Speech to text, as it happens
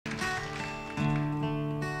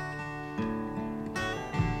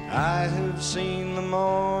I have seen the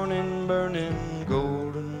morning burning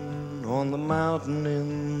golden on the mountain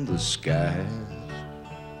in the skies.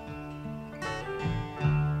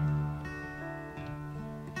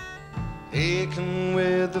 Aching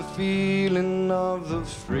with the feeling of the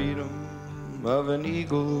freedom of an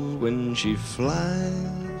eagle when she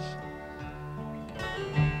flies.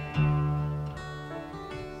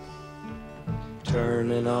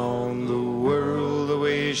 Turning on the world the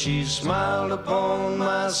way she smiled upon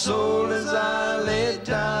my soul as I lay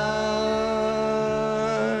dying.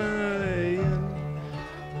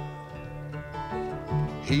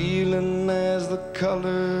 Healing as the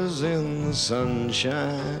colors in the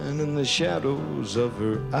sunshine and the shadows of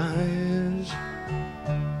her eyes.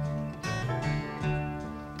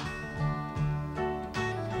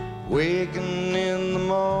 Waking in the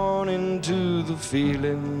morning to the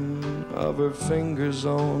feeling of her fingers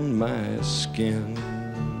on my skin.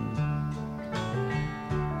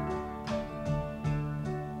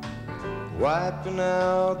 Wiping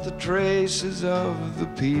out the traces of the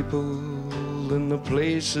people and the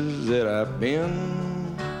places that I've been.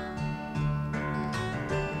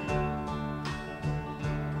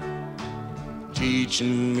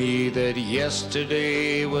 Teaching me that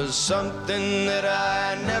yesterday was something that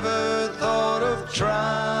I never thought of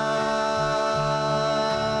trying.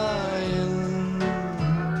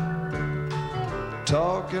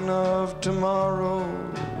 Talking of tomorrow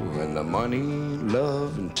and the money,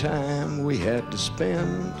 love, and time we had to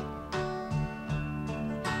spend.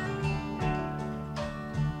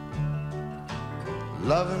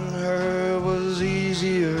 Loving her was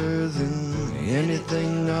easier than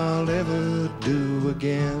anything I'll ever do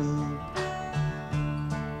again.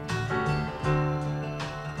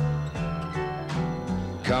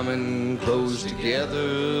 Coming close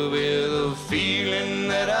together with a feeling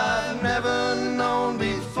that I've never known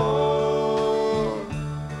before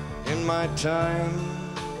in my time.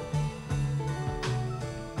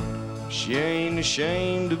 She ain't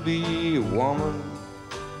ashamed to be a woman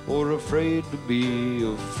or afraid to be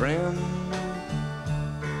a friend.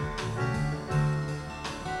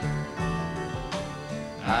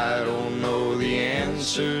 I don't know the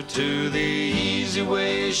answer to the easy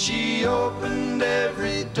way she opened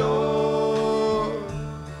every door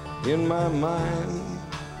in my mind,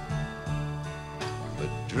 but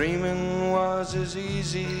dreaming was as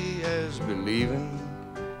easy as believing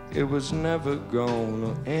it was never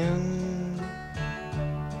gonna end.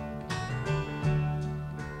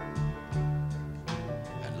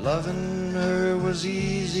 And loving her was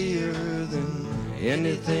easier than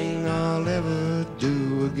anything I'll ever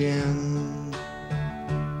do again.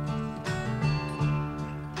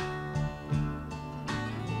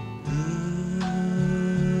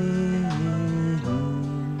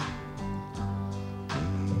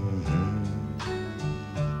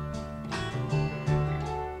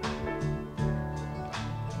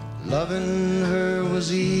 Loving her